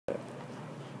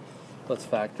Let's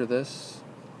factor this.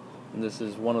 And this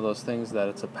is one of those things that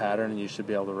it's a pattern and you should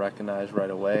be able to recognize right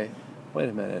away. Wait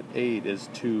a minute, 8 is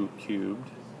 2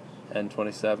 cubed, and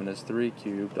 27 is 3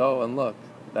 cubed. Oh, and look,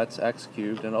 that's x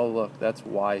cubed, and oh look, that's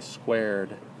y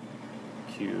squared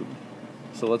cubed.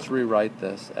 So let's rewrite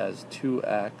this as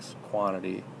 2x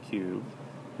quantity cubed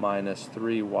minus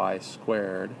 3y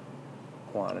squared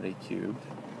quantity cubed.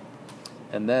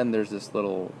 And then there's this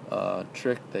little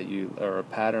trick that or a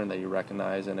pattern that you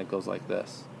recognize, and it goes like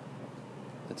this.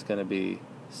 It's going to be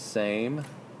same,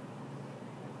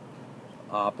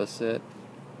 opposite,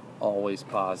 always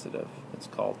positive. It's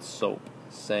called SOAP.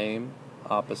 Same,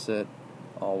 opposite,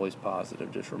 always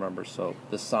positive. Just remember SOAP.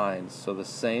 The signs. So the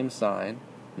same sign,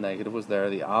 negative was there,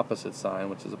 the opposite sign,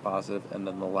 which is a positive, and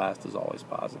then the last is always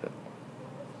positive.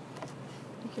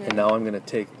 Okay. And now I'm going to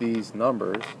take these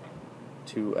numbers,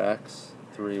 2x,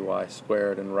 3y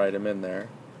squared, and write them in there.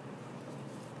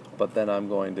 But then I'm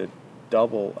going to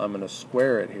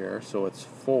square it here, so it's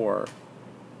 4x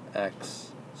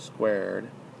squared,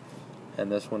 and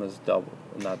this one is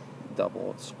not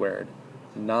double, it's squared.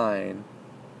 9y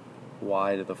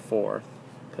to the 4th,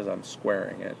 because I'm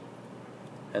squaring it.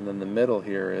 And then the middle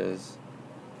here is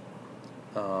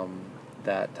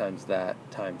that times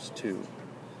 2.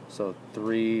 So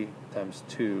 3 times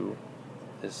 2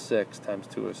 is 6, times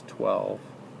 2 is 12.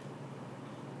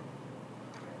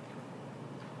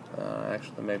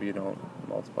 Actually, maybe you don't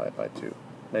multiply it by 2.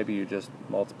 Maybe you just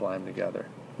multiply them together.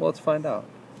 Well, let's find out.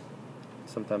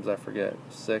 Sometimes I forget.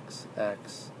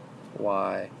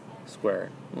 6xy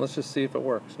squared. Let's just see if it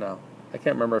works now. I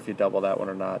can't remember if you double that one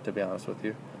or not, to be honest with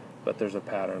you. But there's a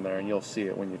pattern there, and you'll see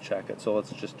it when you check it. So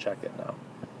let's just check it now.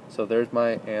 So there's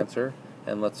my answer,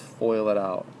 and let's FOIL it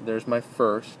out. There's my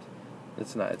first.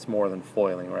 It's more than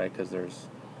foiling, right? Because there's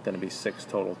going to be 6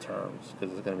 total terms.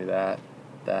 Because it's going to be that.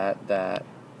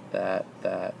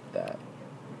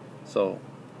 So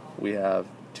we have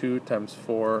 2x times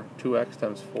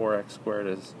 4x squared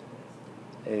is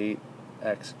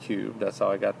 8x cubed. That's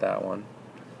how I got that one.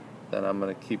 Then I'm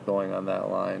going to keep going on that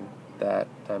line. That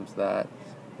times that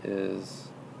is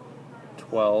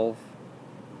 12x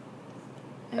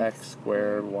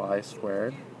squared y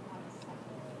squared.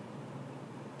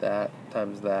 That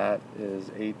times that is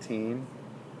 18xy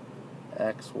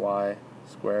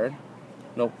squared.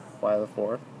 Nope, y to the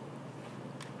 4th.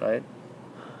 Right?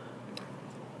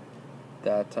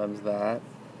 That times that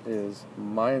is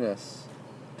minus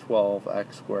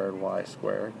 12x squared y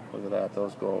squared. Look at that,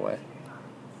 those go away.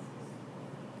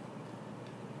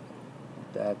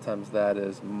 That times that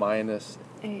is minus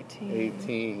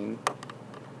 18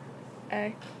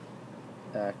 x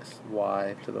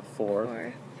y to the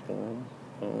 4th. Boom,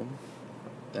 boom.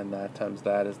 And that times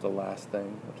that is the last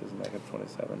thing, which is negative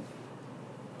 27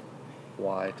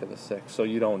 y to the 6th. So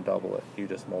you don't double it, you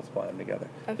just multiply them together.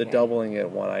 Okay. The doubling it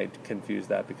one, I confuse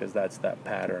that because that's that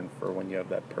pattern for when you have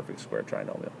that perfect square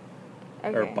trinomial.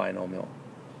 Okay. Or binomial.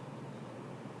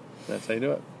 That's how you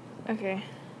do it. Okay.